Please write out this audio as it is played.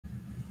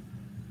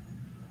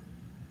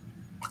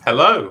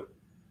Hello.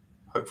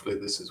 Hopefully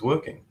this is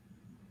working.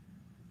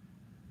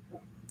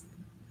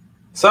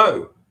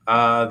 So,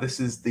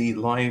 this is the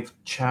live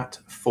chat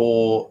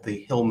for the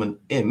Hillman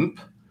Imp.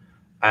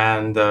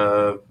 And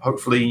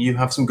hopefully you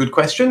have some good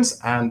questions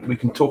and we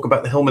can talk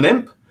about the Hillman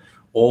Imp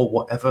or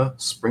whatever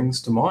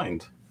springs to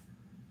mind.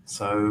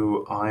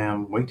 So I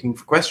am waiting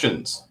for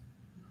questions.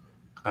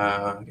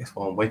 I guess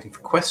while I'm waiting for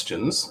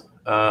questions,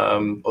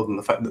 other than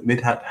the fact that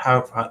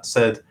Midhat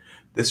said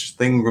this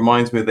thing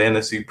reminds me of the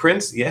NS2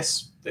 Prince.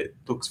 Yes, it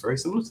looks very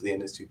similar to the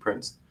NS2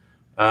 Prince.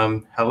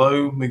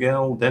 Hello,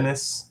 Miguel,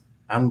 Dennis,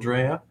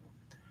 Andrea.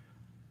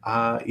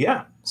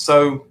 Yeah,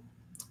 so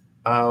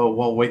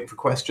while waiting for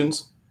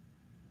questions,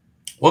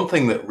 one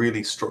thing that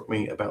really struck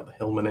me about the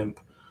Hillman Imp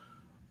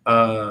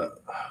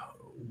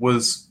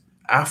was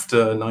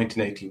after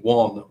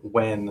 1981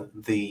 when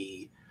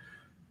the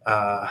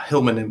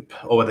Hillman Imp,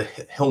 or the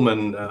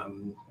Hillman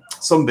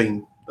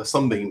Sunbeam, the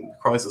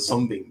Chrysler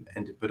Sunbeam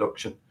ended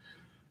production.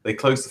 They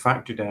closed the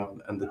factory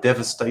down and the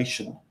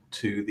devastation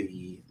to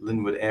the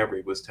Linwood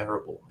area was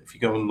terrible. If you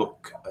go and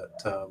look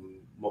at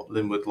what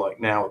Linwood like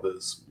now,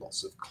 there's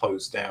lots of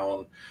closed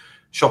down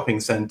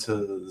shopping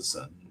centres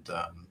and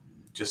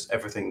just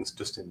everything's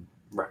just in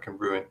rack and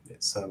ruin.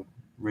 It's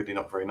really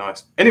not very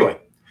nice. Anyway,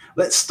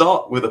 let's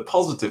start with a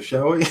positive,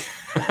 shall we?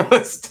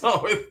 Let's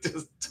start with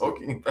just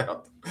talking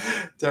about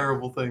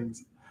terrible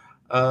things.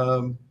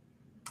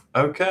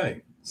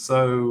 Okay,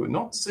 so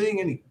not seeing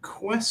any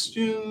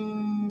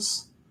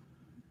questions.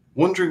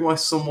 Wondering why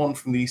someone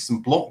from the Eastern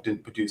Bloc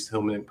didn't produce the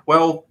Hillman Imp.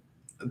 Well,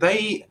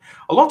 a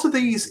lot of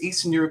these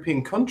Eastern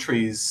European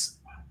countries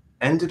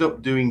ended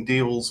up doing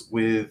deals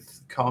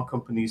with car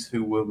companies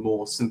who were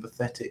more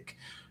sympathetic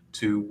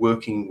to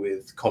working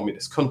with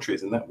communist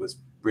countries, and that was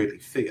really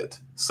Fiat.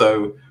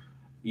 So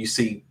you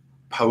see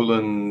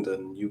Poland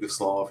and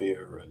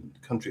Yugoslavia and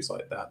countries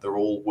like that, they're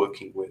all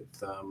working with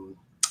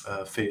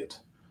Fiat.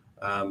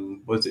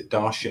 Was it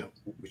Dacia,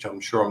 which I'm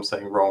sure I'm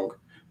saying wrong.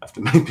 After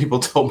many people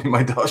told me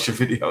my Dacia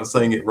video, I was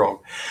saying it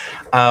wrong.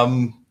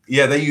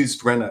 Yeah, they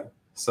used Renault.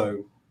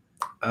 So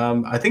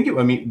I think it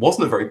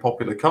wasn't a very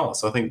popular car.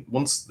 So I think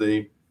once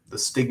the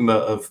stigma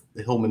of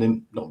the Hillman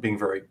Imp not being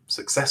very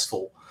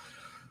successful,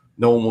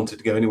 no one wanted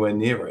to go anywhere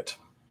near it.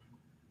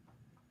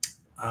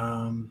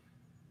 I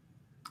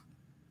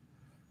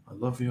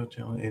love your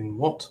channel. In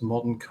what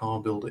modern car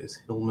builder is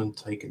Hillman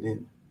taken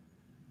in?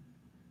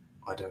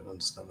 I don't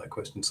understand that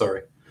question.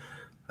 Sorry.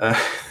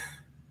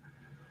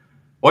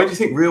 Why do you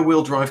think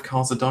rear-wheel drive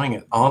cars are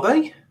dying? Are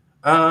they?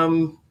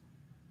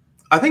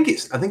 I think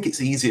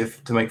it's easier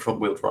to make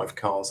front-wheel drive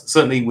cars,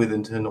 certainly with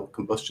internal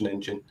combustion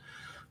engine.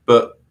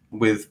 But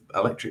with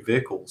electric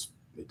vehicles,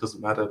 it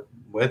doesn't matter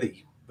where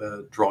the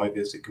drive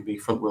is. It can be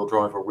front-wheel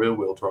drive or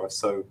rear-wheel drive.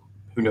 So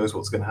who knows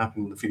what's going to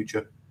happen in the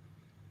future?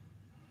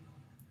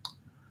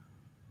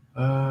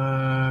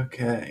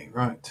 Okay,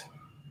 right.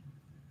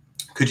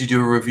 Could you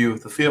do a review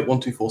of the Fiat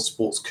 124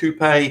 Sports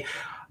Coupe?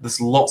 There's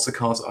lots of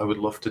cars I would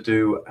love to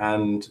do,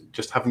 and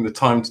just having the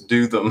time to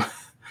do them.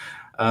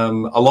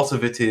 A lot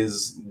of it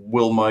is,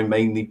 will my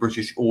mainly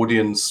British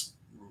audience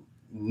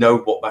know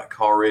what that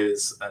car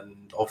is?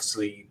 And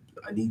obviously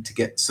I need to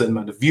get a certain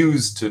amount of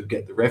views to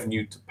get the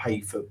revenue to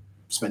pay for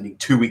spending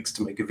 2 weeks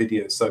to make a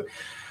video. So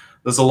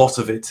there's a lot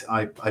of it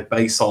I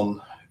base on,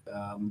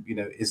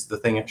 is the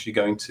thing actually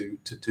going to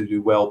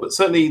do well? But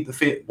certainly the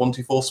Fiat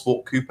 124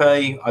 Sport Coupe,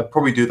 I'd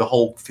probably do the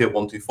whole Fiat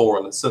 124,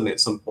 and certainly at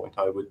some point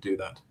I would do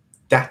that.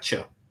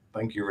 Dacia.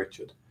 Thank you,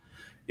 Richard.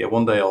 Yeah,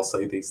 one day I'll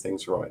say these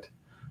things right.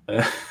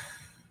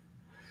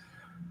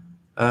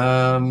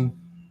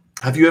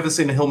 Have you ever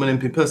seen a Hillman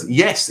Imp in person?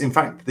 Yes, in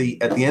fact,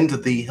 at the end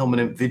of the Hillman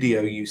Imp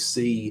video, you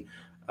see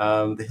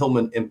the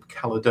Hillman Imp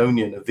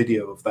Caledonian, a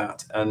video of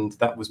that, and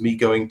that was me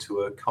going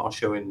to a car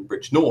show in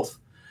Bridgnorth.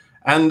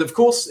 And of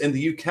course, in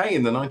the UK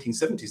in the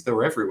 1970s, they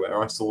were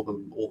everywhere. I saw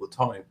them all the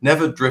time.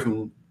 Never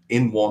driven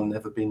in one,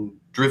 never been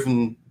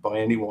driven by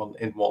anyone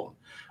in one.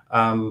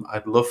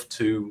 I'd love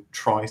to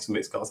try some of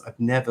these cars. I've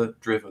never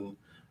driven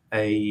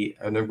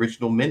an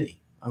original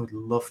Mini. I would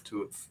love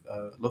to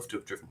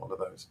have driven one of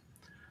those.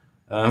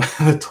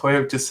 The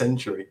Toyota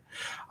Century.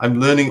 I'm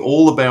learning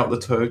all about the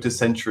Toyota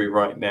Century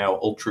right now,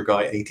 Ultra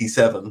Guy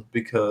 87,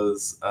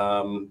 because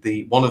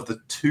one of the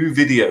two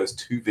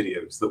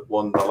videos that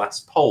won the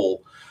last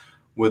poll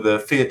were the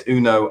Fiat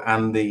Uno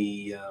and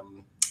the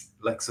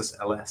Lexus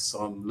LS. So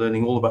I'm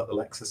learning all about the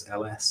Lexus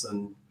LS,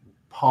 and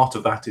part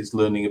of that is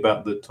learning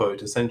about the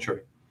Toyota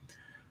Century.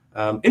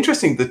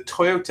 Interesting, the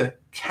Toyota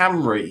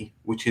Camry,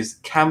 which is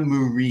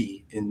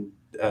Kamuri in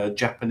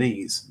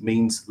Japanese,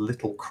 means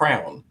little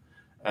crown.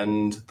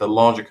 And the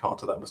larger car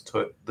to that was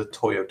the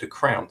Toyota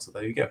Crown. So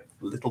there you go.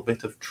 A little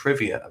bit of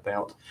trivia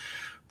about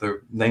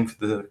the name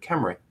for the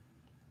Camry.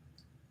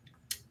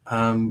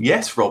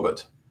 Yes,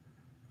 Robert.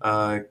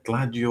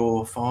 Glad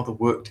your father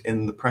worked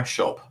in the press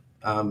shop.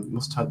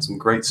 Must have had some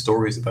great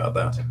stories about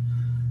that.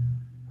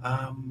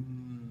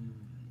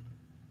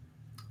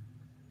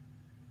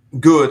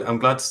 Good. I'm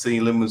glad to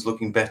see Linwood's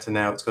looking better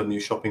now. It's got a new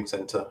shopping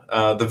centre.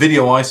 The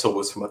video I saw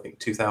was from, I think,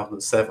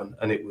 2007,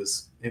 and it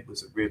was a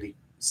really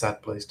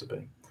sad place to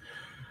be.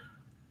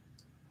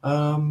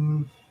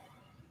 Toyota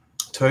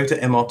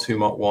MR2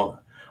 Mark 1.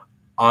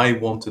 I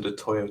wanted a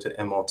Toyota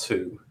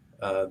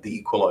MR2, the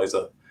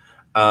Equalizer.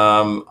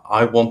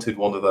 I wanted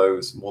one of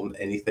those more than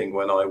anything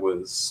when I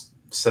was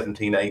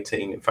 17,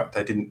 18. In fact,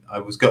 I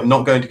was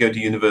not going to go to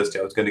university.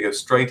 I was going to go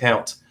straight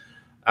out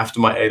after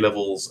my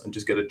A-levels and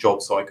just get a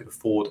job so I could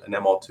afford an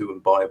MR2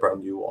 and buy a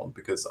brand new one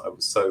because I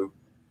was so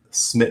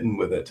smitten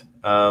with it.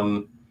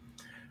 And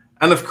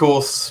of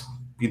course,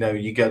 you know,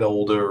 you get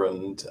older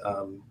and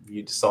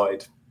you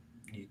decide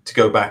to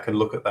go back and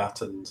look at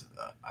that. And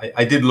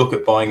I did look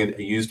at buying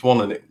a used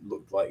one, and it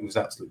looked like it was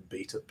absolutely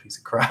beat up piece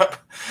of crap.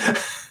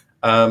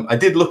 I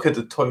did look at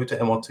a Toyota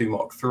MR2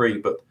 Mark III,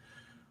 but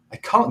I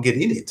can't get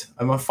in it.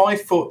 I'm a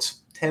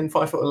 5'10",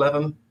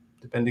 5'11",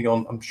 depending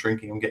on, I'm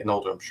shrinking, I'm getting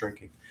older, I'm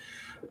shrinking.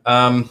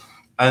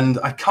 And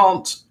I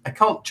can't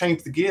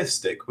change the gear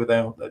stick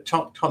without,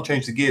 can't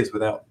change the gears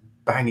without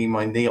banging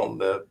my knee on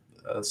the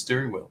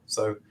steering wheel.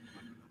 So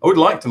I would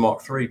like to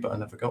Mark III, but I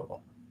never got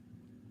one.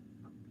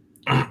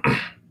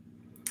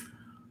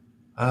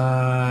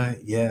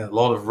 Yeah, a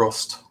lot of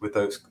rust with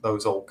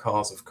those old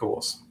cars, of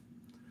course.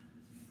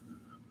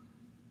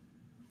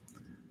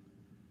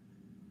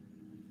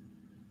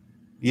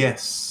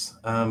 Yes,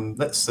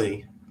 let's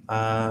see.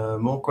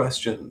 More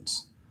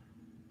questions.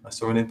 I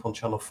saw an imp on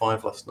Channel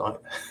 5 last night.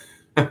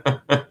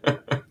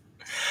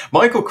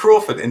 Michael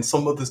Crawford in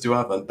Some Mothers Do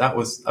Have. That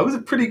was a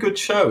pretty good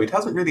show. It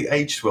hasn't really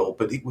aged well,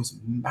 but it was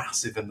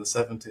massive in the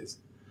 70s.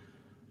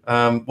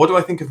 What do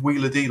I think of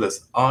wheeler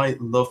dealers? I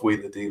love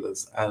wheeler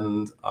dealers,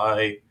 and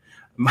my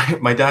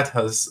dad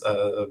has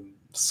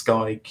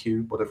Sky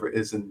Q, whatever it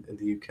is in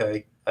the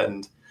UK,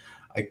 and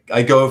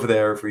I go over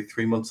there every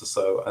 3 months or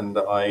so, and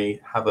I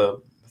have a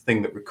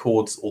thing that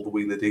records all the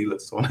wheeler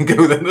dealers. So when I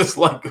go there, there's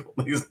like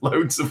all these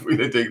loads of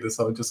wheeler dealers.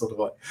 So I just sort of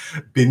like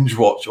binge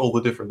watch all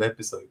the different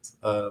episodes.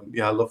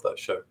 Yeah, I love that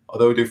show.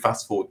 Although I do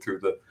fast forward through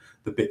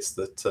the bits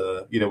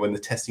that you know, when they're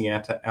testing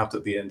out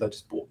at the end, I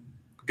just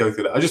go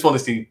through that. I just want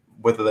to see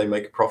whether they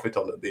make a profit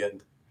on it at the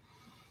end.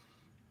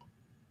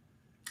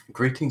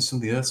 Greetings from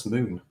the Earth's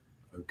moon.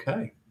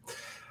 Okay.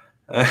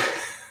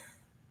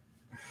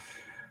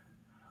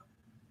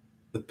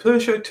 The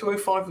Peugeot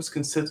 205 was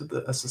considered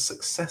as a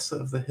successor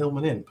of the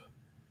Hillman Imp.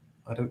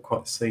 I don't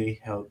quite see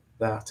how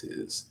that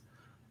is.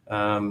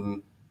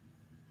 Okay,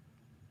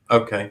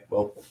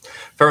 well,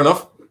 fair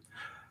enough.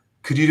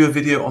 Could you do a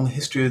video on the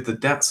history of the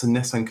Datsun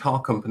Nissan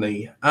car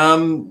company?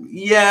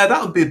 Yeah,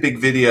 that would be a big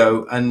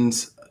video,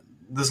 and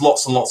there's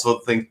lots and lots of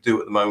other things to do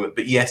at the moment.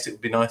 But yes, it would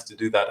be nice to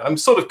do that. I'm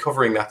sort of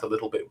covering that a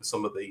little bit with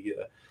some of the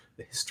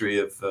history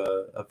of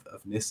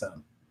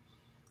Nissan.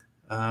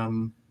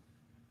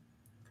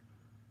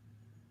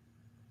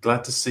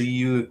 Glad to see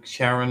you,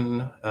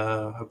 Sharon.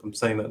 I hope I'm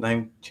saying that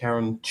name,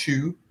 Sharon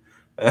Chu.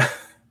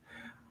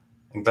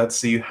 I'm glad to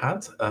see you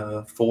had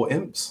 4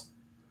 imps.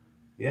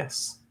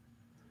 Yes.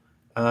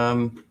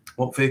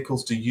 What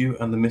vehicles do you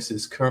and the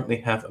missus currently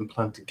have and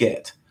plan to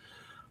get?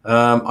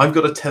 I've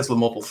got a Tesla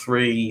Model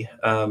 3.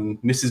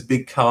 Mrs.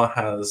 Big Car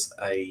has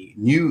a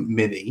new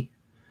Mini.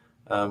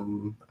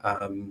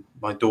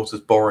 My daughter's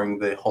borrowing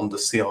the Honda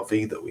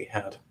CR-V that we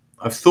had.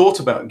 I've thought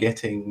about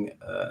getting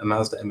a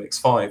Mazda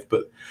MX-5,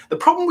 but the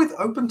problem with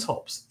open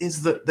tops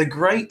is that they're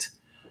great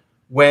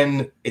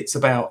when it's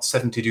about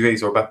 70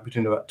 degrees or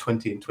between about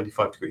 20 and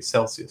 25 degrees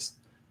Celsius.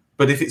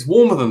 But if it's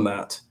warmer than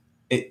that,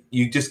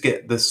 you just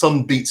get the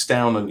sun beats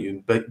down on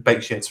you and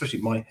bakes your head, especially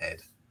my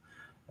head.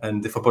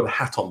 And if I put a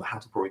hat on, the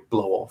hat will probably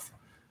blow off.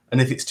 And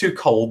if it's too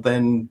cold,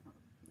 then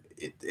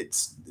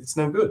it's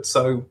no good.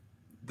 So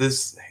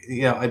there's,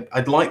 yeah,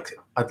 I'd like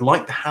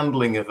the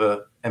handling of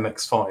a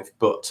MX-5,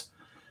 but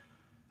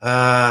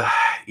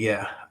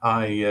yeah,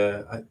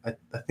 I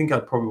think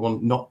I'd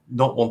probably not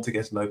want to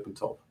get an open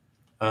top.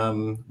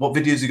 What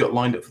videos you got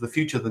lined up for the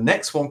future? The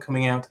next one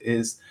coming out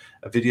is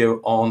a video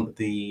on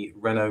the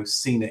Renault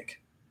Scenic,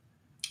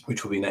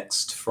 which will be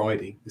next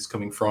Friday, this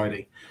coming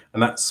Friday,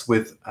 and that's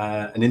with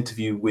an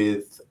interview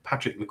with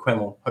Patrick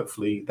Lequemont.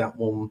 Hopefully that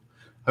one.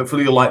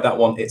 Hopefully you'll like that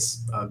one.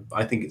 It's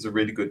I think it's a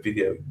really good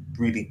video. It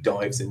really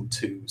dives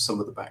into some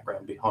of the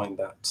background behind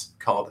that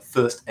car, the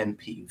first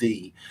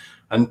MPV,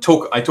 and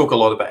I talk a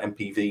lot about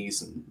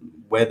MPVs and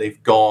where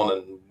they've gone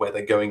and where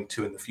they're going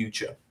to in the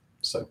future.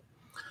 So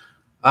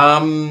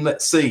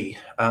let's see.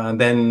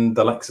 And then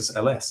the Lexus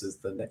LS is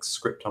the next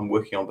script I'm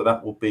working on, but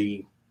that will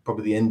be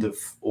probably the end of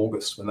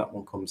August when that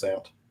one comes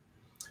out.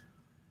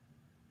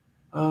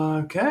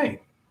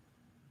 Okay.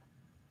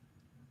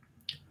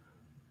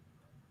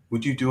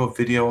 Would you do a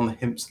video on the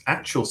Himp's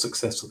actual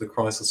success of the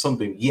Chrysler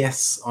Sunbeam?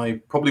 Yes, I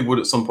probably would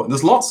at some point.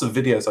 There's lots of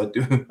videos I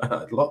do,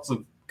 lots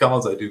of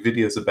cars I do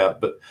videos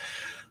about, but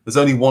there's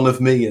only one of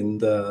me,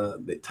 and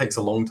it takes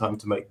a long time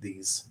to make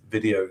these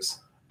videos.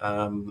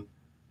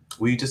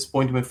 Were you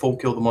disappointed when Ford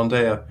killed the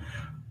Mondeo?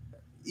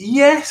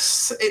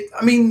 Yes.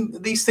 I mean,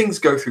 these things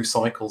go through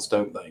cycles,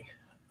 don't they?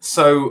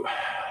 So,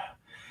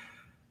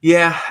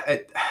 yeah,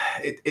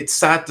 it's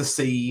sad to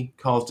see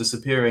cars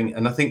disappearing.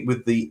 And I think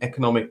with the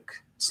economic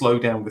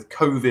slowdown with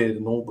COVID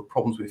and all the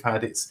problems we've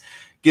had, it's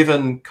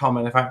given car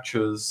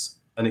manufacturers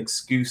an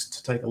excuse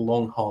to take a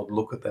long, hard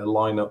look at their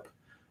lineup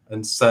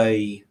and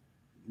say,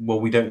 well,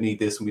 we don't need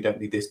this and we don't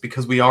need this,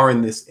 because we are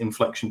in this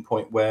inflection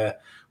point where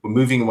we're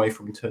moving away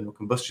from internal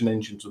combustion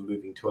engines, we're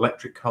moving to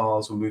electric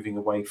cars, we're moving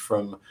away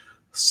from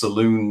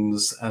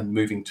saloons and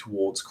moving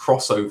towards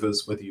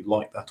crossovers, whether you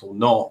like that or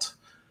not.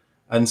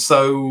 And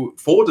so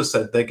Ford has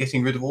said they're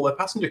getting rid of all their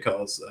passenger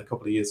cars a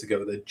couple of years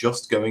ago. They're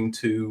just going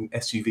to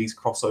SUVs,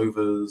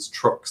 crossovers,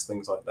 trucks,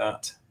 things like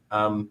that.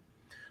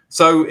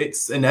 So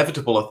it's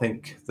inevitable, I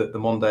think, that the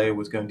Mondeo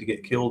was going to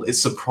get killed.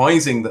 It's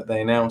surprising that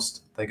they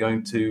announced they're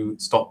going to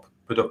stop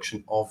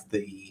production of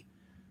the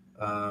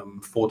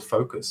Ford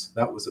Focus.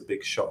 That was a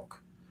big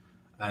shock.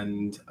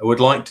 And I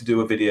would like to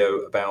do a video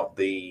about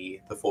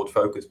the Ford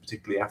Focus,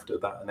 particularly after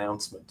that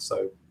announcement.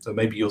 So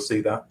maybe you'll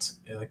see that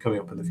coming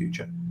up in the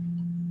future.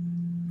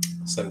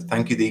 So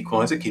thank you, The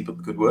Equalizer. Keep up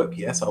the good work.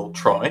 Yes, I will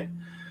try.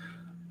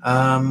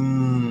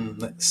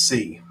 Let's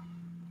see.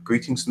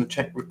 Greetings from the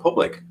Czech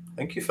Republic.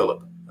 Thank you,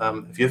 Philip.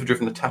 Have you ever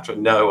driven a Tatra?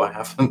 No, I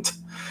haven't.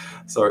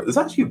 Sorry. There's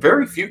actually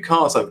very few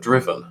cars I've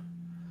driven.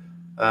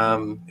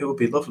 It would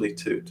be lovely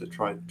to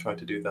try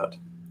to do that.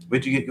 Where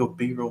do you get your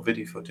B-roll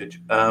video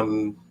footage?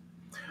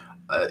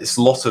 It's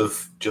a lot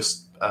of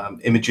just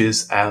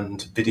images and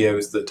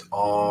videos that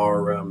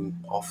are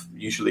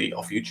usually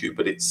off YouTube,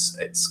 but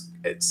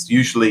it's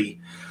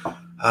usually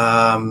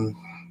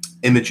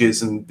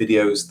images and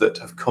videos that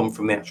have come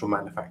from the actual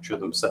manufacturer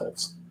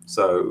themselves.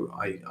 So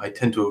I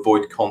tend to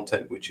avoid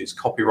content which is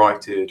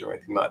copyrighted or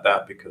anything like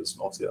that, because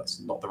obviously that's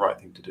not the right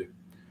thing to do.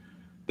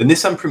 The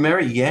Nissan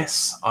Primera,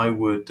 yes, I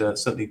would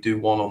certainly do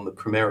one on the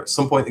Primera at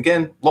some point.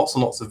 Again, lots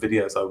and lots of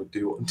videos I would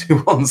do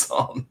ones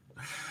on.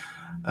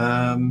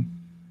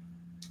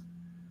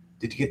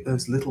 Did you get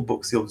those little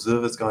books, The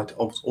Observer's Guide to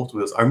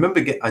Automobiles? I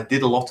remember I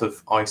did a lot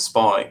of I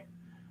Spy,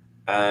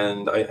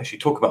 and I actually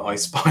talk about I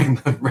Spy in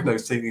the Renault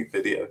Seating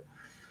video.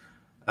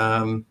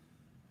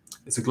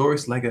 It's a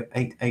glorious Lego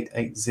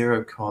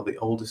 8880 car, the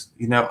oldest.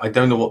 You know, I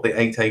don't know what the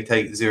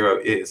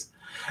 8880 is.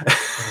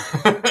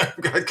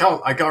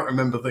 I can't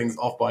remember things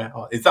off by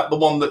heart. Is that the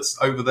one that's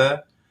over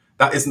there?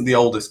 That isn't the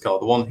oldest car.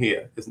 The one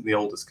here isn't the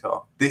oldest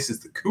car. This is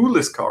the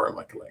coolest car in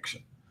my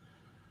collection.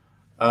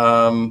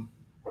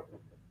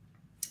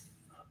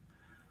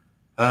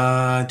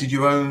 Do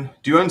you own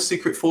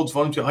Secret Ford's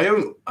Volunteer?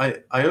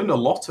 I own a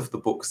lot of the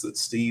books that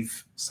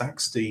Steve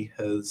Saxty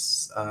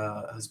has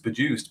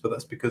produced, but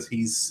that's because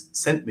he's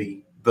sent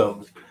me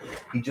them.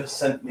 He just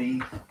sent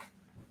me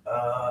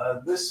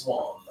this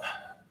one,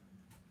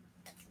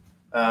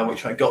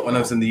 which I got when I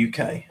was in the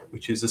UK,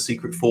 which is a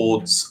Secret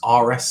Ford's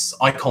RS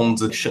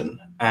Icons edition,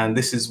 and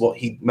this is what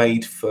he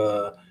made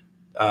for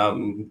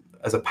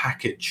as a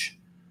package.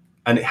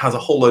 And it has a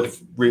whole load of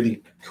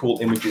really cool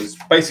images,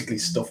 basically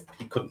stuff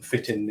he couldn't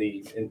fit in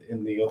the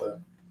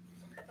other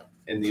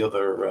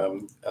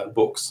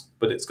books.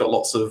 But it's got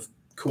lots of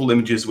cool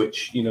images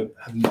which, you know,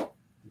 have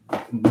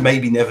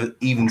maybe never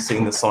even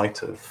seen the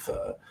sight of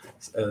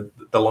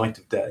the light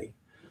of day.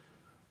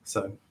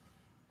 So,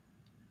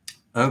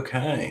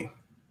 okay,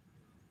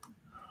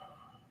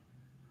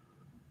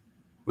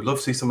 would love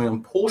to see something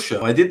on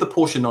Porsche. I did the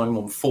Porsche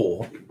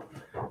 914,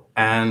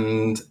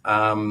 and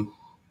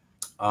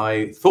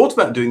I thought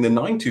about doing the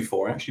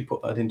 924. I actually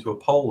put that into a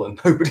poll and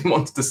nobody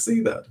wanted to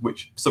see that,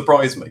 which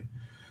surprised me.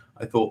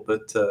 I thought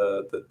that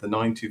that the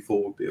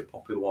 924 would be a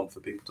popular one for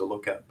people to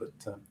look at, but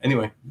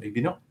anyway, maybe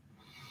not.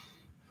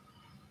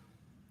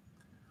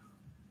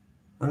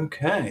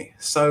 Okay,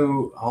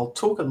 so I'll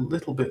talk a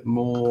little bit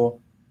more.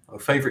 Our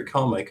favorite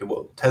car maker,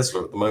 well,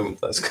 Tesla at the moment.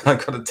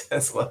 I've got a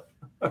Tesla.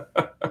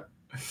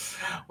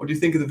 What do you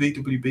think of the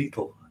VW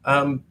Beetle?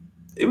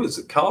 It was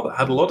a car that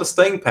had a lot of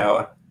staying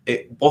power.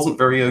 It wasn't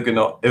very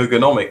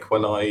ergonomic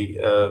when I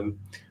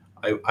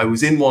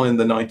was in one in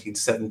the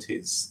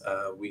 1970s.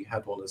 We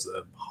had one as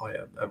a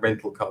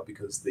rental car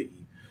because the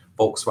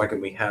Volkswagen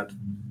we had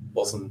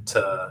wasn't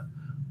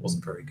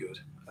very good.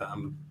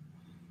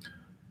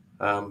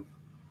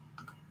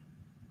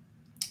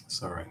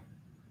 Sorry.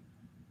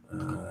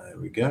 There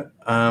we go.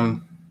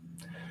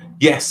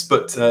 Yes,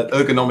 but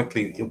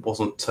ergonomically it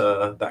wasn't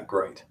that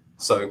great.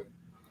 So.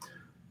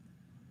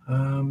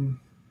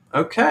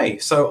 Okay,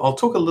 so I'll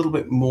talk a little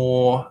bit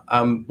more.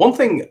 One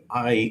thing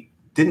I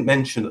didn't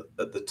mention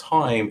at the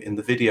time in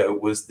the video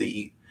was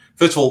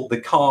first of all,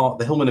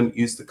 the Hillman Imp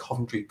used the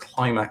Coventry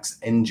Climax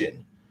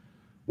engine,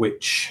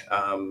 which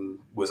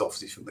was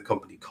obviously from the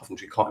company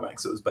Coventry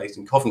Climax. It was based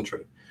in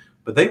Coventry.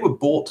 But they were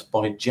bought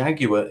by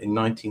Jaguar in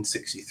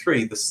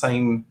 1963, the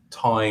same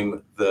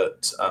time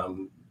that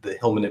the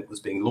Hillman Imp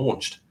was being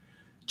launched.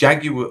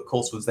 Jaguar, of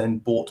course, was then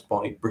bought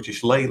by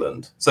British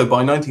Leyland. So by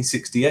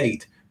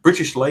 1968,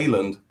 British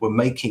Leyland were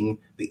making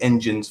the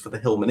engines for the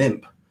Hillman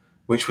Imp,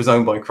 which was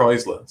owned by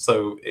Chrysler.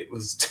 So it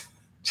was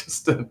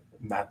just a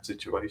mad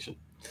situation.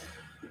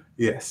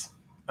 Yes.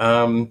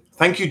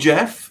 Thank you,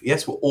 Jeff.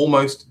 Yes, we're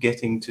almost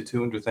getting to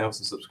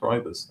 200,000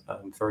 subscribers.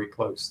 Very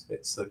close.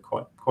 It's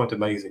quite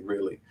amazing,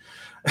 really.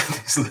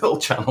 This little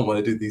channel where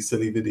I do these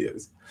silly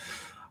videos.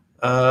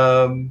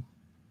 How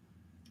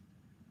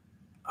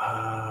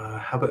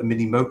about a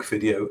mini Moke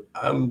video?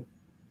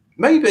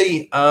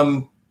 maybe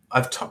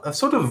I've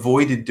sort of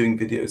avoided doing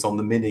videos on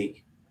the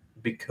Mini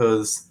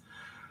because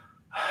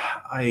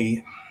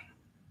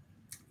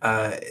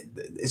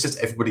it's just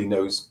everybody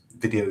knows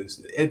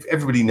videos.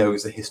 Everybody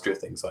knows the history of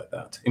things like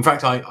that. In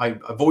fact, I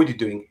avoided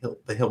doing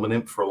the Hillman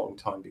Imp for a long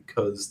time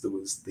because there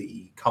was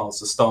the Cars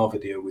the Star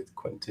video with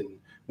Quentin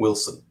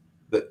Wilson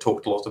that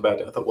talked a lot about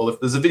it. I thought, well, if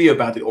there's a video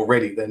about it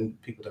already, then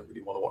people don't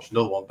really want to watch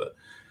another one. But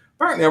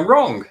apparently I'm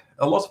wrong.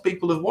 A lot of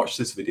people have watched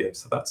this video,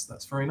 so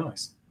that's very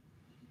nice.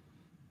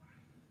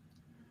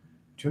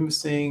 Do you remember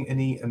seeing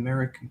any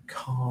American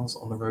cars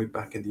on the road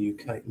back in the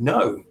UK?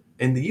 No.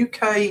 In the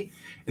UK,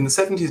 in the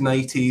 70s and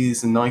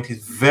 80s and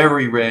 90s,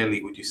 very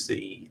rarely would you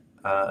see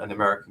an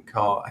American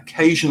car.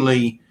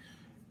 Occasionally,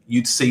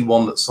 you'd see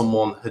one that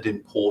someone had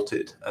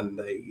imported, and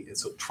they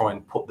sort of try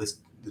and put the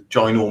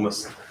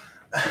ginormous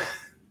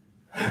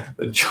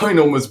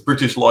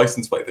British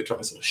license plate. They try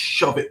and sort of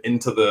shove it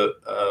into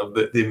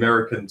the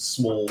American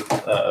small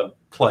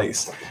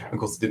place. And of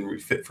course, it didn't really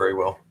fit very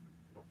well.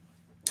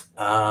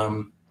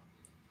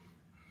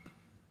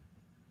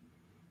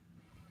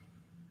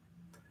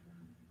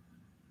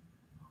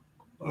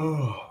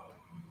 Oh,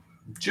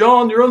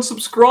 John, you're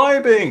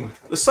unsubscribing.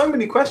 There's so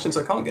many questions,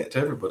 I can't get to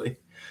everybody.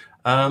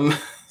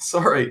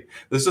 Sorry,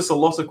 there's just a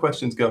lot of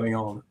questions going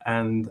on,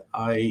 and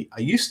I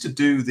used to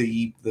do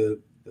the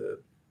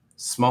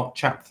smart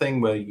chat thing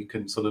where you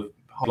can sort of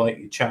highlight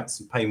your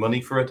chats and pay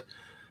money for it.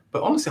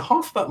 But honestly,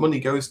 half of that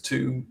money goes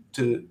to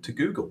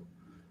Google,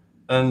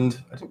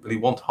 and I don't really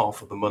want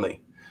half of the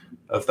money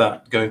of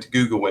that going to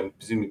Google when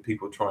presumably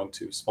people are trying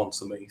to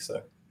sponsor me.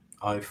 So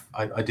I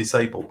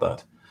disabled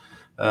that.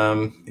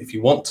 If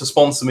you want to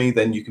sponsor me,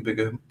 then you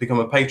can become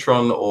a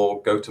patron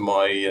or go to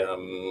my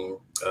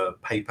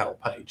PayPal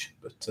page.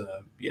 But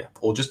yeah,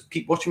 or just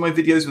keep watching my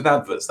videos with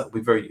adverts. That would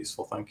be very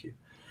useful. Thank you.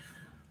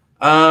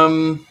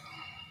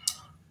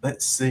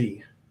 Let's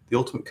see. The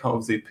ultimate car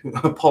was the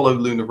Apollo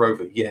Lunar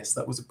Rover. Yes,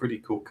 that was a pretty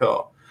cool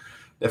car.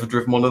 Never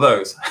driven one of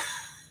those.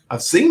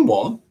 I've seen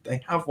one. They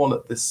have one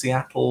at the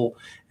Seattle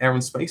Air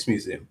and Space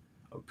Museum.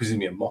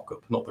 Presumably a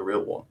mock-up, not the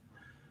real one.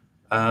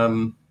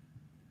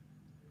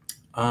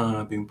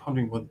 I've been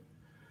pondering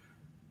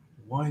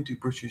why do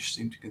British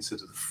seem to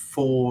consider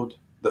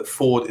that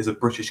Ford is a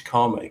British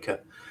car maker?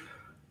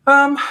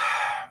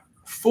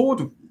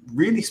 Ford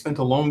really spent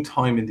a long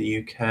time in the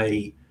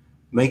UK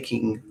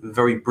making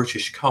very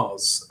British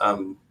cars.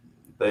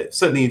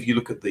 Certainly, if you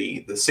look at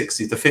the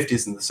 60s, the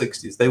 50s and the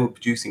 60s, they were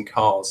producing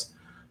cars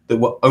that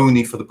were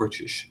only for the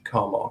British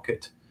car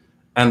market,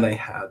 and they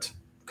had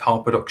car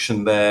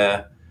production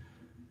there.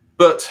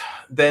 But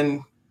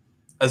then,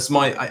 as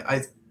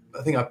I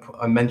think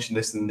I mentioned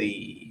this in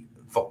the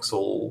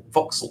Vauxhall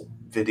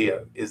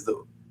video, is that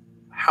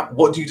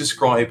what do you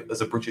describe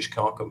as a British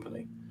car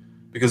company?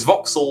 Because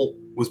Vauxhall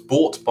was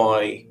bought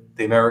by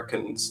the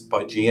Americans,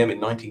 by GM in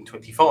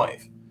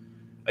 1925,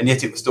 and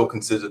yet it was still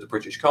considered a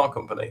British car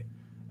company.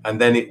 And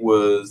then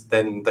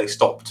they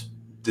stopped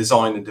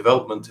design and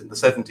development in the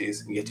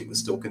 70s, and yet it was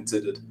still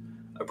considered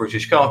a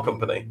British car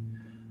company.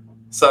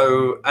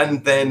 So,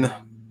 and then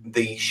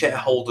the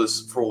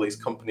shareholders for all these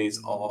companies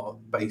are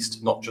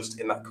based not just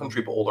in that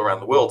country, but all around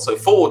the world. So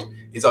Ford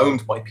is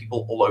owned by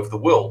people all over the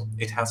world.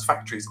 It has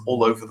factories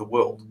all over the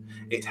world.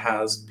 It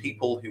has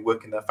people who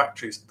work in their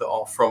factories that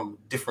are from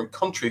different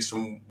countries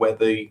from where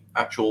the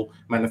actual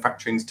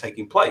manufacturing is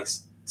taking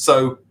place.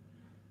 So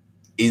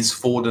is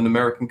Ford an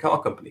American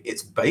car company?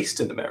 It's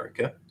based in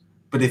America,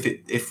 but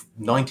if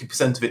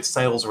 90% of its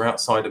sales are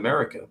outside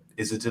America,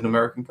 is it an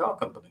American car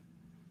company?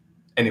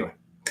 Anyway.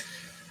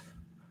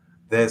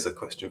 There's a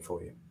question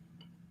for you.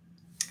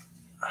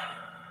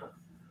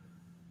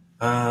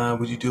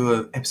 Would you do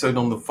an episode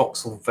on the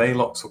Vauxhall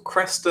Velox or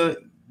Cresta?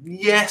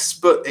 Yes,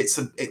 but it's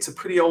a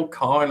pretty old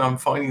car, and I'm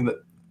finding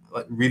that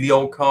like really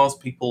old cars,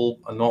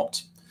 people are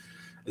not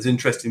as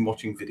interested in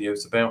watching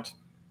videos about.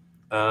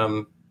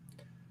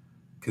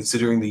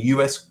 Considering the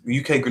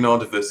UK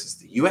Granada versus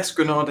the US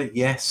Granada,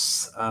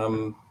 yes.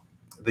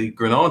 The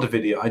Granada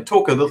video, I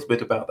talk a little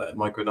bit about that in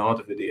my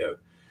Granada video.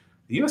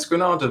 The US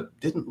Granada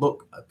didn't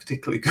look a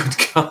particularly good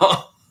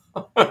car.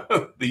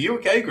 The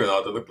UK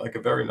Granada looked like a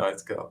very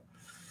nice car.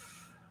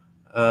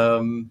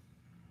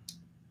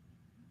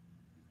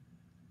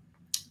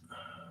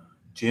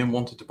 GM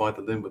wanted to buy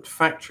the Linwood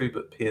factory,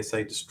 but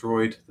PSA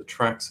destroyed the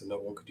track, so no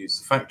one could use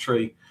the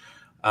factory.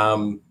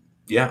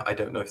 Yeah, I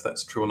don't know if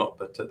that's true or not,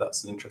 but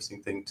that's an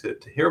interesting thing to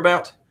hear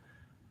about.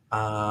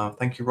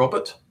 Thank you,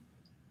 Robert.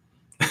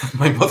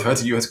 My mother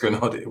had a US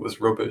Granada. It was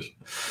rubbish.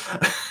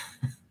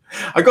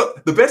 I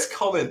got the best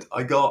comment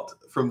I got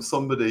from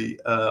somebody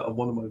on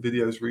one of my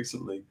videos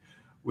recently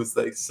was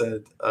they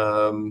said,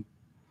 I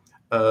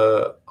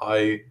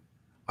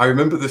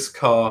remember this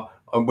car,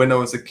 and when I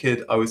was a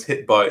kid, I was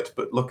hit by it,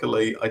 but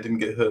luckily I didn't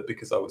get hurt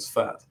because I was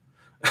fat.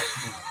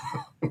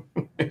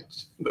 When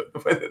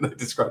they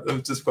described it, it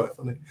was just quite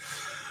funny.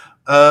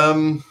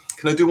 Can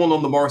I do one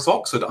on the Morris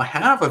Oxford? I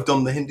have. I've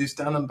done the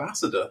Hindustan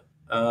Ambassador.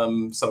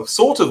 So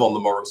sort of on the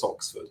Morris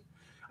Oxford.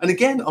 And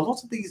again, a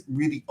lot of these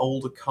really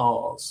older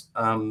cars,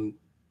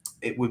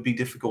 it would be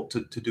difficult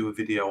to do a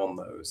video on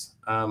those.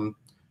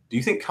 Do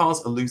you think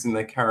cars are losing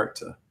their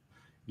character?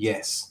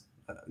 Yes,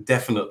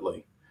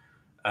 definitely.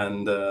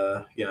 And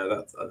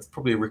yeah, that's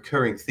probably a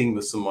recurring theme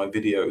of some of my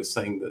videos,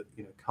 saying that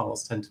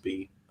cars tend to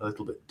be a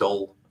little bit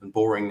dull and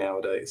boring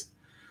nowadays.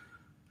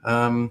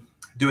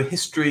 Do a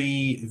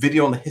history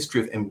video on the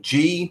history of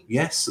MG.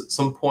 Yes, at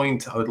some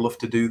point I would love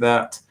to do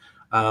that.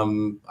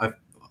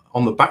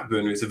 On the back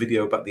burner is a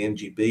video about the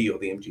MGB or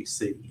the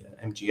MGC,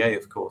 MGA,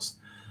 of course.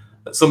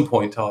 At some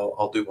point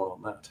I'll do one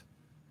on that.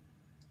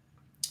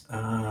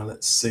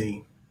 Let's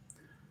see.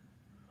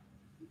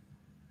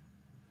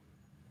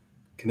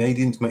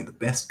 Canadians make the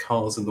best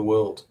cars in the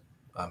world.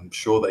 I'm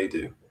sure they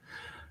do.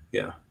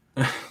 Yeah.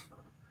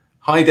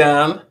 Hi,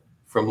 Dan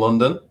from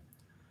London.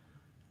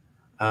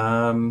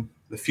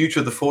 The future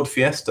of the Ford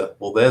Fiesta.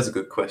 Well, there's a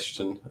good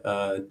question.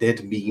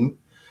 Dead meme.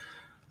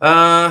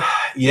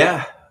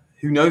 Yeah.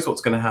 Who knows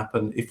what's going to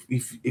happen?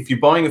 If you're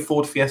buying a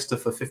Ford Fiesta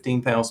for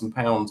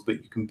 £15,000,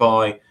 but you can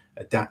buy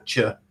a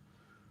Dacia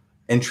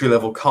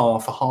entry-level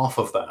car for half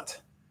of that,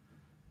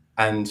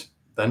 and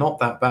they're not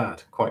that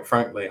bad, quite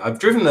frankly. I've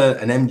driven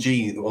an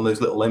MG, one of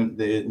those little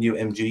the new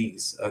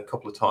MGs, a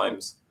couple of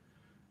times.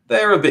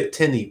 They're a bit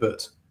tinny,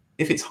 but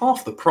if it's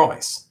half the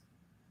price,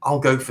 I'll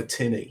go for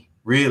tinny.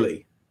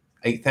 Really,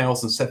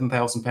 £8,000,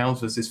 £7,000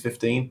 versus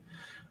 15.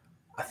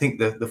 I think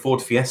the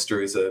Ford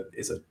Fiesta is a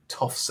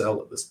tough sell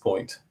at this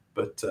point.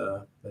 But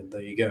then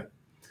there you go.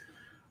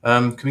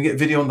 Can we get a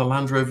video on the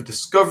Land Rover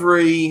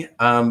Discovery?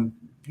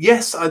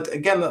 Yes,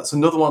 again, that's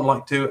another one I'd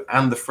like to do,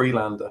 and the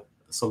Freelander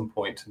at some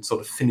point, and sort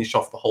of finish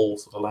off the whole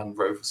sort of Land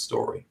Rover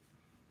story.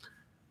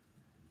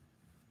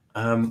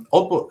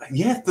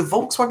 Yeah, the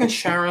Volkswagen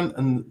Charan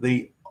and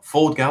the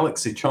Ford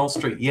Galaxy, Charles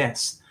Street,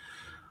 yes.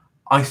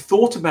 I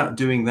thought about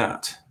doing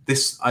that.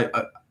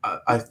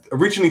 I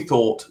originally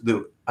thought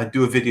that I'd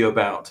do a video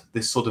about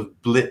this sort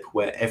of blip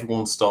where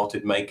everyone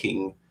started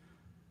making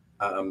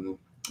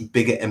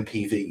bigger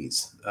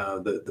MPVs,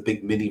 the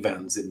big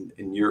minivans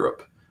in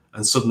Europe,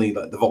 and suddenly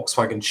like the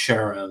Volkswagen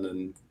Charan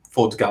and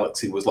Ford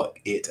Galaxy was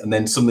like it, and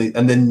then suddenly,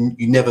 and then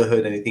you never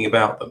heard anything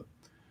about them.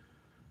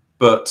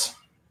 But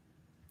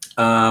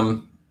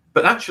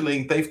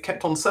actually they've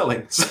kept on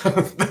selling, so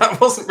that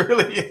wasn't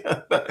really.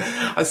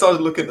 I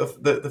started looking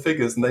at the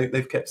figures, and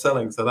they've kept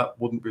selling, so that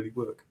wouldn't really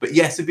work. But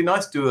yes, it'd be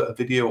nice to do a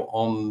video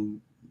on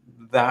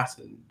that,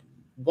 and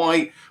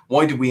why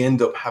did we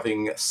end up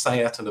having a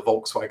Seat and a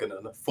Volkswagen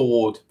and a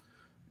Ford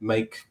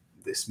make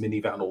this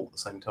minivan all at the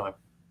same time?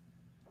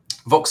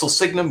 Vauxhall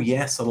Signum,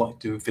 yes, I'd like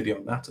to do a video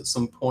on that at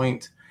some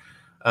point.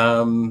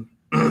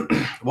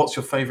 What's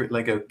your favorite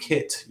Lego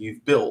kit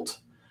you've built?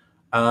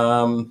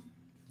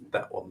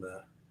 That one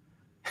there.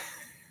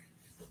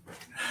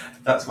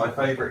 That's my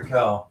favorite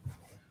car.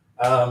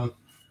 The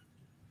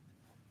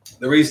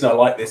reason I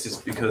like this is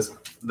because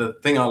the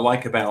thing I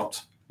like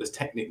about the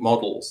Technic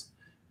models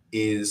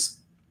is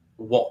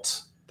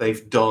what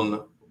they've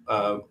done,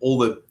 all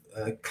the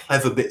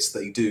clever bits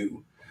they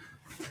do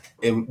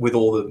with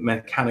all the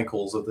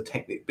mechanicals of the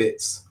Technic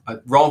bits.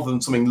 Rather than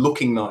something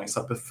looking nice,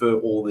 I prefer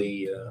all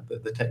the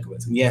technical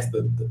bits. And yes,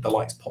 the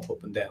lights pop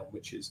up and down,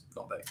 which is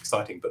not that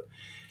exciting, but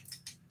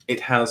it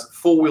has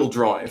four-wheel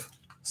drive.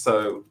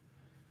 So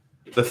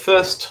the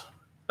first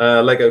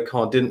Lego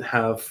car didn't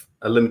have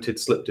a limited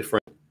slip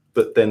differential,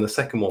 but then the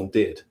second one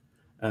did.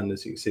 And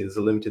as you can see, there's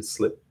a limited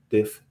slip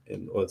diff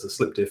or there's a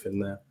slip diff in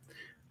there.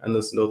 And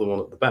there's another one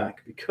at the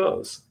back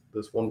because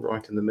there's one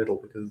right in the middle,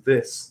 because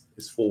this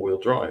is four-wheel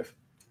drive.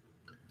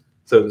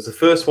 So it was the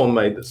first one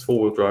made that's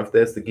four-wheel drive.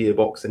 There's the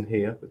gearbox in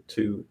here with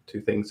two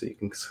things, so you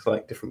can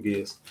select different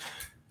gears.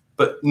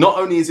 But not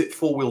only is it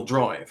four-wheel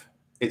drive,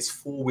 it's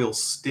four-wheel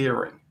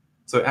steering.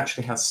 So it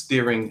actually has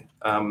steering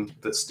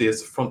that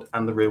steers the front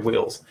and the rear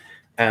wheels.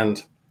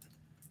 And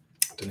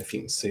I don't know if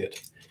you can see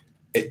it.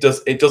 It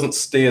doesn't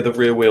steer the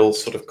rear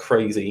wheels sort of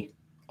crazy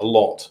a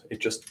lot. It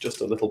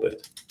just a little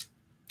bit.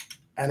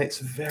 And it's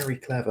very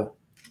clever.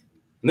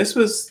 And this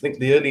was, I think,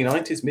 the early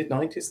 90s,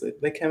 mid-90s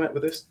that they came out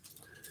with this.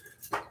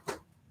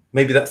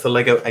 Maybe that's the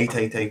Lego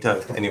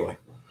 8880. Anyway.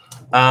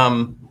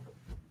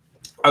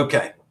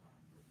 Okay.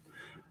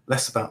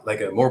 Less about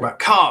Lego, more about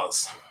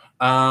cars.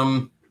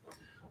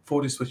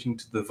 Ford is switching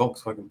to the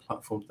Volkswagen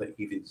platform to their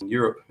EVs in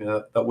Europe.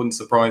 That wouldn't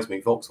surprise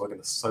me. Volkswagen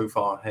is so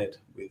far ahead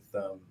with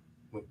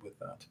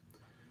that.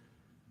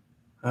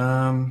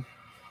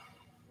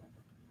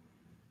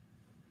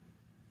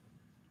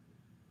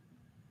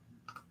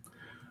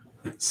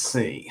 Let's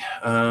see.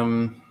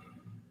 Can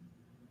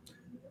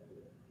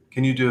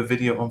you do a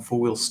video on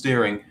four-wheel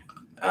steering?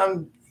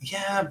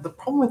 Yeah, the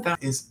problem with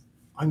that is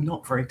I'm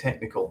not very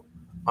technical.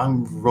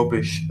 I'm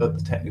rubbish at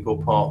the technical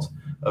part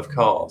of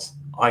cars.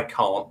 I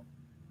can't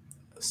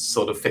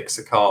sort of fix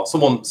a car.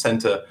 Someone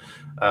sent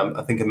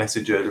I think a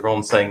message earlier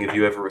on saying, have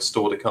you ever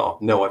restored a car?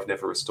 No, I've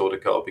never restored a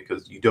car,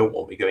 because you don't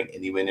want me going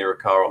anywhere near a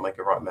car. I'll make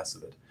a right mess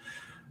of it.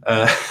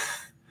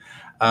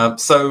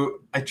 So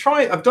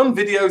I've done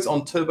videos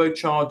on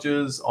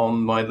turbochargers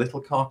on my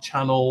Little Car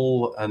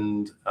channel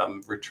and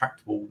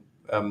retractable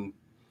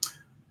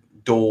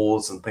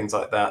doors and things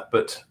like that.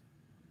 But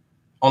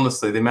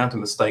honestly, the amount of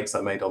mistakes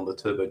I made on the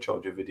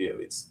turbocharger video,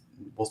 it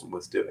wasn't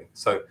worth doing.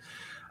 So,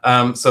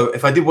 so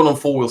if I did one on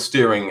four-wheel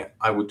steering,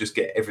 I would just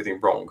get everything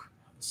wrong.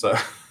 So,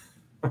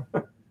 I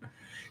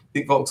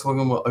think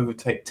Volkswagen will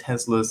overtake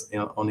Teslas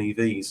on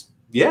EVs.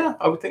 Yeah,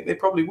 I would think they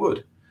probably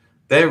would.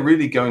 They're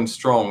really going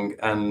strong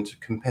and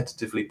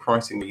competitively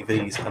pricing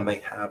EVs, and they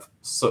have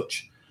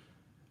such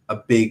a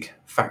big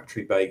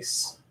factory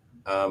base.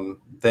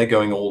 They're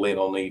going all in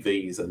on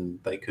EVs, and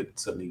they could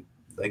certainly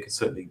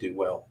do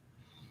well.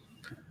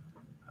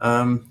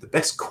 The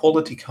best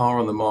quality car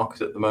on the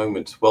market at the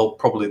moment, well,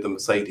 probably the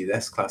Mercedes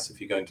S-Class if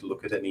you're going to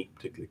look at any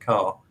particular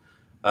car.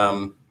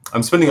 I'm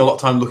spending a lot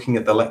of time looking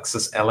at the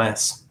Lexus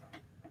LS,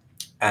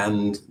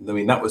 and I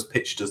mean that was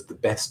pitched as the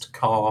best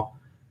car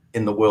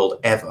in the world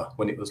ever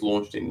when it was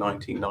launched in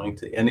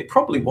 1990, and it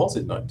probably was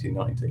in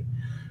 1990.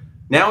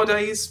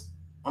 Nowadays,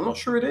 I'm not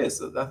sure it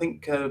is. I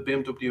think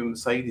BMW and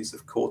Mercedes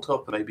have caught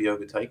up and maybe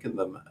overtaken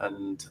them,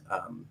 and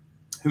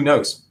who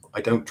knows?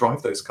 I don't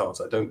drive those cars.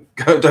 I don't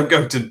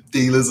go to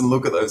dealers and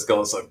look at those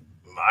cars, so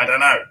I don't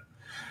know.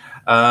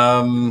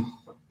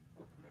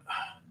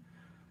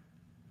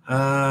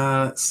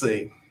 Let's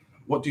see.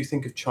 What do you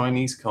think of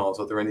Chinese cars?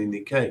 Are there any in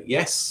the UK?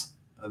 Yes,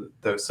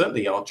 there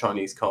certainly are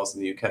Chinese cars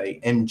in the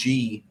UK.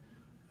 MG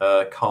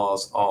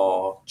cars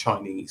are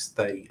Chinese.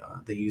 They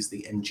use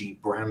the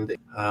MG branding,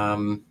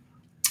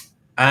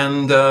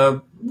 and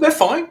they're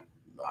fine.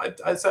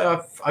 I'd say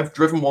I've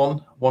driven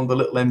one of the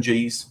little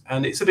MGs,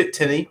 and it's a bit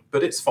tinny,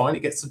 but it's fine.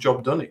 It gets the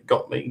job done. It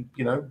got me,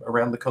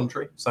 around the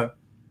country. So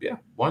yeah,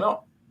 why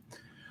not?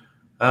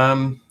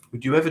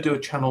 Would you ever do a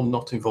channel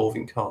not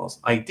involving cars?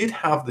 I did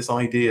have this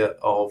idea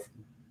of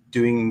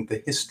doing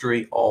the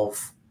history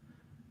of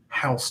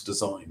house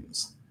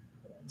designs.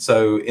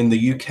 So in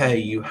the UK,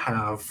 you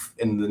have,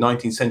 in the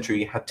 19th century,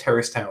 you had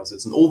terraced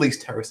houses, and all these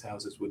terraced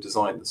houses were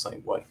designed the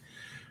same way.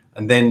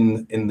 And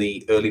then in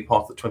the early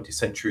part of the 20th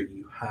century,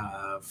 you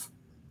have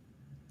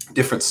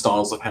different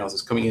styles of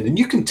houses coming in. And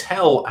you can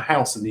tell a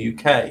house in the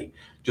UK,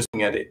 just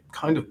looking at it,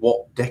 kind of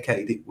what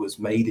decade it was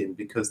made in,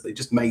 because they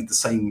just made the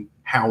same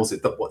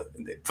houses.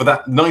 For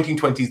that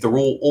 1920s, they're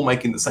all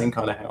making the same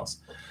kind of house.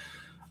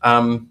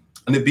 And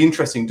it'd be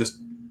interesting just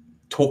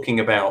talking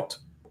about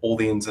all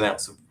the ins and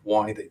outs of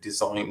why they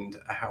designed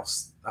a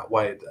house that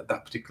way at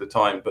that particular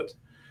time. But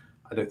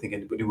I don't think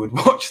anybody would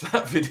watch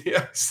that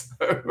video.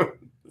 So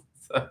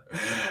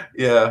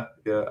yeah.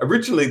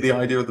 Originally, the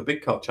idea of the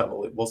Big Car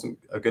channel, it wasn't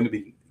going to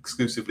be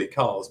exclusively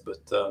cars,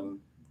 but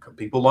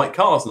people like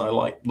cars, and I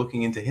like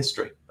looking into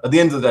history. At the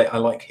end of the day, I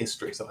like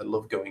history, so I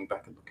love going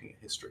back and looking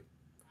at history.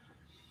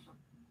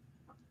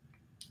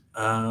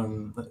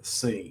 Let's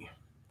see.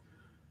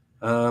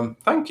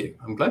 Thank you.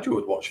 I'm glad you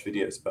would watch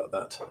videos about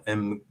that.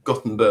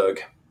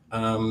 Gothenburg.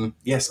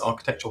 Yes,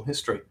 architectural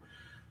history.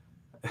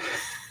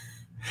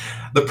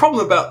 The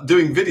problem about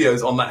doing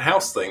videos on that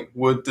house thing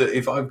would,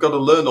 if I've got to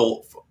learn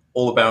all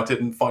about it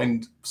and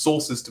find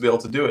sources to be able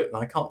to do it, and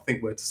I can't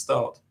think where to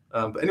start.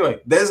 But anyway,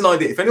 there's an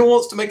idea. If anyone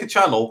wants to make a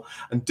channel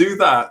and do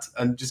that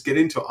and just get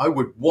into it, I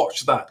would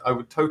watch that. I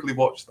would totally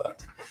watch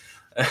that.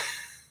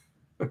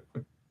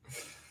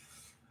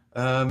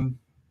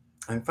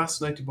 I'm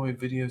fascinated by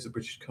videos of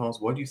British cars.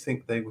 Why do you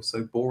think they were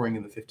so boring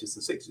in the 50s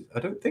and 60s? I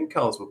don't think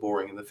cars were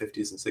boring in the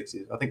 50s and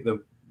 60s. I think they're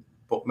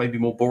maybe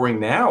more boring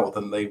now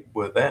than they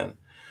were then.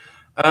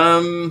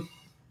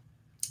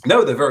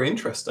 No, they're very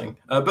interesting.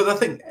 But I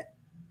think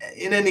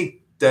in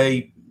any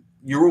day,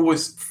 you're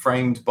always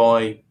framed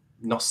by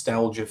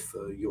nostalgia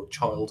for your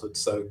childhood.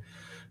 So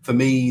for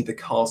me, the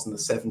cars in the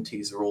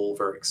 70s are all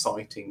very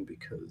exciting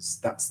because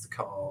that's the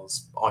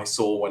cars I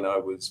saw when I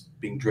was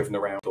being driven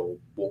around or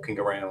walking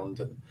around.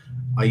 And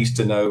I used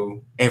to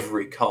know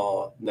every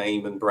car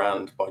name and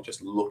brand by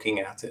just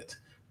looking at it.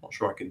 Not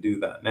sure I can do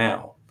that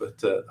now,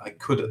 but I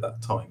could at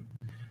that time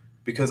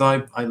because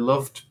I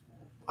love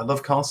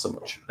cars so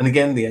much. And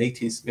again, the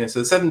 80s, so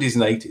the 70s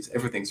and 80s,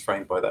 everything's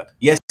framed by that.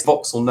 Yes,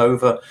 Vauxhall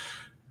Nova,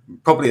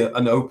 probably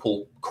an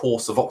Opel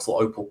Corsa, Vauxhall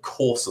Opel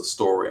Corsa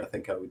story I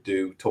think I would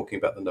do, talking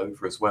about the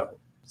Nova as well.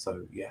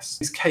 So yes.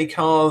 These K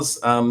cars,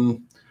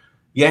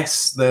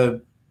 yes,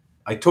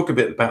 I talk a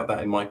bit about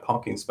that in my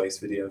parking space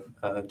video.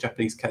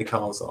 Japanese K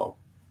cars are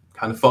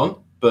kind of fun,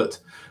 but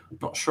I'm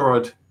not sure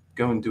I'd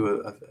go and do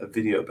a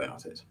video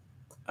about it.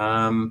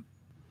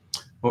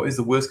 What is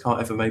the worst car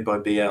ever made by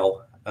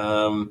BL?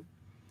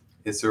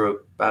 Is there a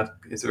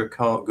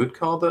good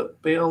car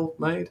that BL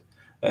made?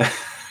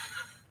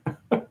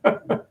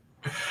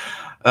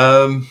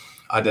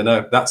 I don't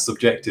know. That's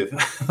subjective.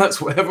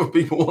 That's whatever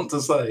people want to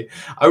say.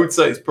 I would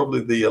say it's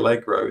probably the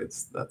Allegro.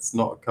 That's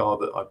not a car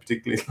that I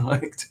particularly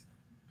liked.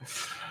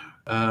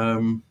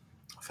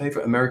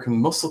 Favorite American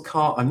muscle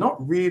car? I'm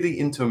not really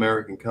into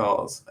American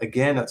cars.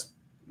 Again, that's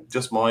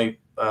just my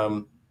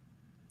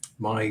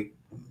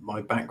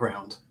my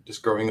background,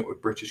 just growing up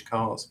with British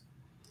cars.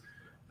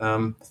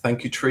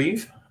 Thank you,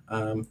 Treve.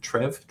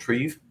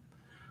 Treve.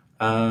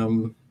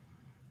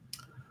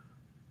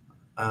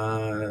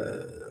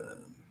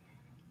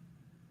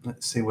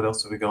 Let's see, what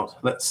else have we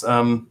got? Let's.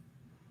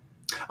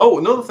 Oh,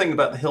 another thing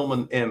about the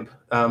Hillman Imp,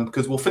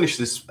 because we'll finish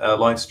this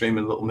live stream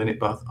in a little minute,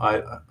 but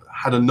I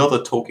had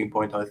another talking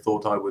point I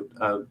thought I would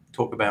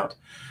talk about,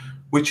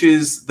 which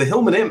is the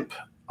Hillman Imp.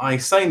 I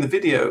say in the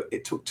video,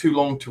 it took too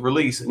long to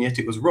release, and yet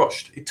it was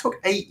rushed. It took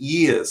 8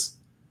 years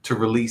to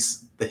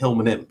release the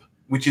Hillman Imp,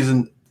 which is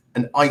an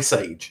ice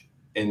age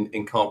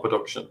in car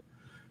production.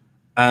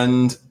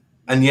 And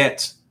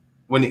yet,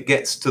 when it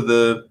gets to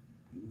the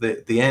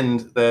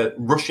end, they're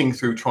rushing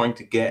through trying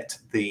to get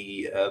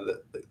the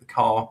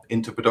car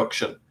into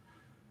production,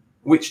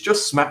 which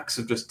just smacks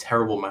of just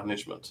terrible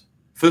management.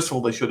 First of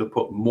all, they should have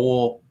put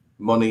more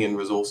money and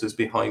resources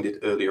behind it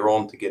earlier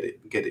on to get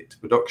it to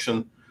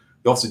production.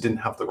 They also didn't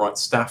have the right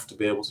staff to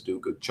be able to do a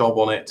good job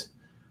on it.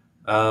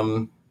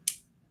 And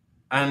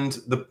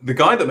the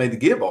guy that made the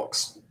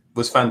gearbox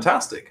was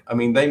fantastic. I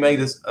mean, they made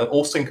an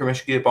all-synchro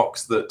mesh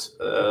gearbox that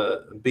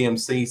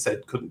BMC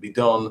said couldn't be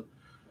done.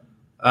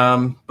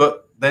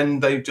 But then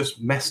they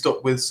just messed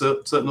up with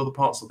certain other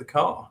parts of the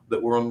car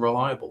that were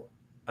unreliable.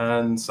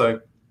 And so,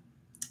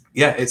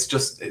 yeah, it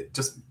just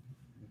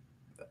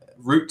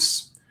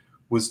Roots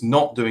was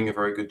not doing a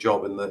very good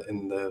job in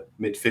the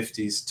mid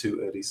 50s to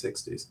early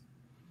 60s.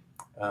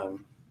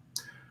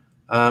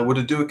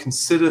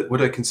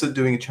 Would I consider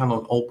doing a channel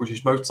on old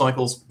British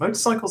motorcycles?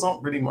 Motorcycles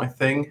aren't really my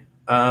thing.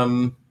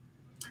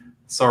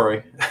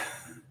 Sorry.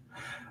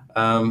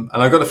 And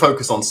I've got to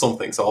focus on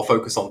something, so I'll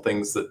focus on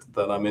things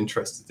that I'm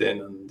interested in,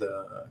 and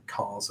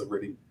cars are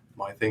really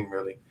my thing,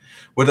 really.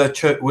 Would I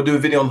do a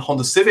video on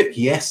Honda Civic?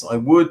 Yes, I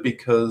would,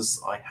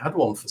 because I had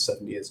one for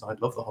 7 years, and I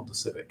love the Honda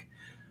Civic.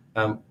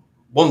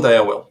 One day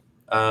I will.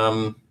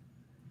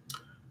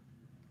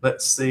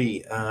 Let's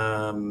see.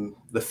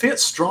 The Fiat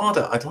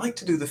Strada. I'd like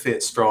to do the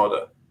Fiat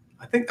Strada.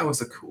 I think that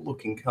was a cool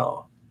looking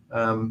car.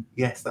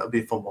 Yes, that would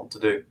be a fun one to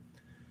do.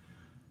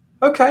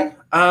 Okay.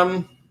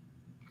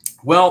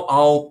 Well,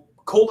 I'll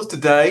call it a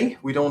day.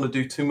 We don't want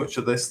to do too much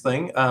of this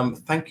thing.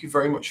 Thank you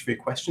very much for your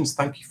questions.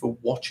 Thank you for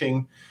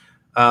watching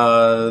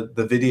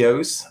the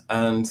videos,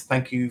 and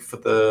thank you for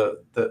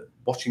the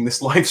watching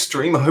this live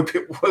stream. I hope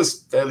it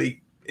was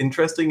fairly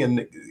interesting and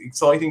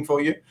exciting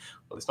for you.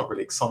 Well, it's not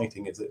really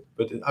exciting, is it?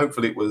 But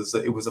hopefully it was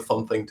a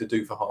fun thing to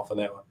do for half an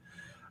hour.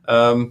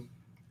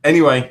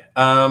 Anyway,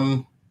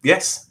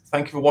 yes,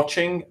 thank you for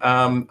watching,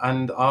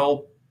 and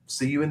I'll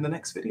see you in the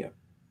next video.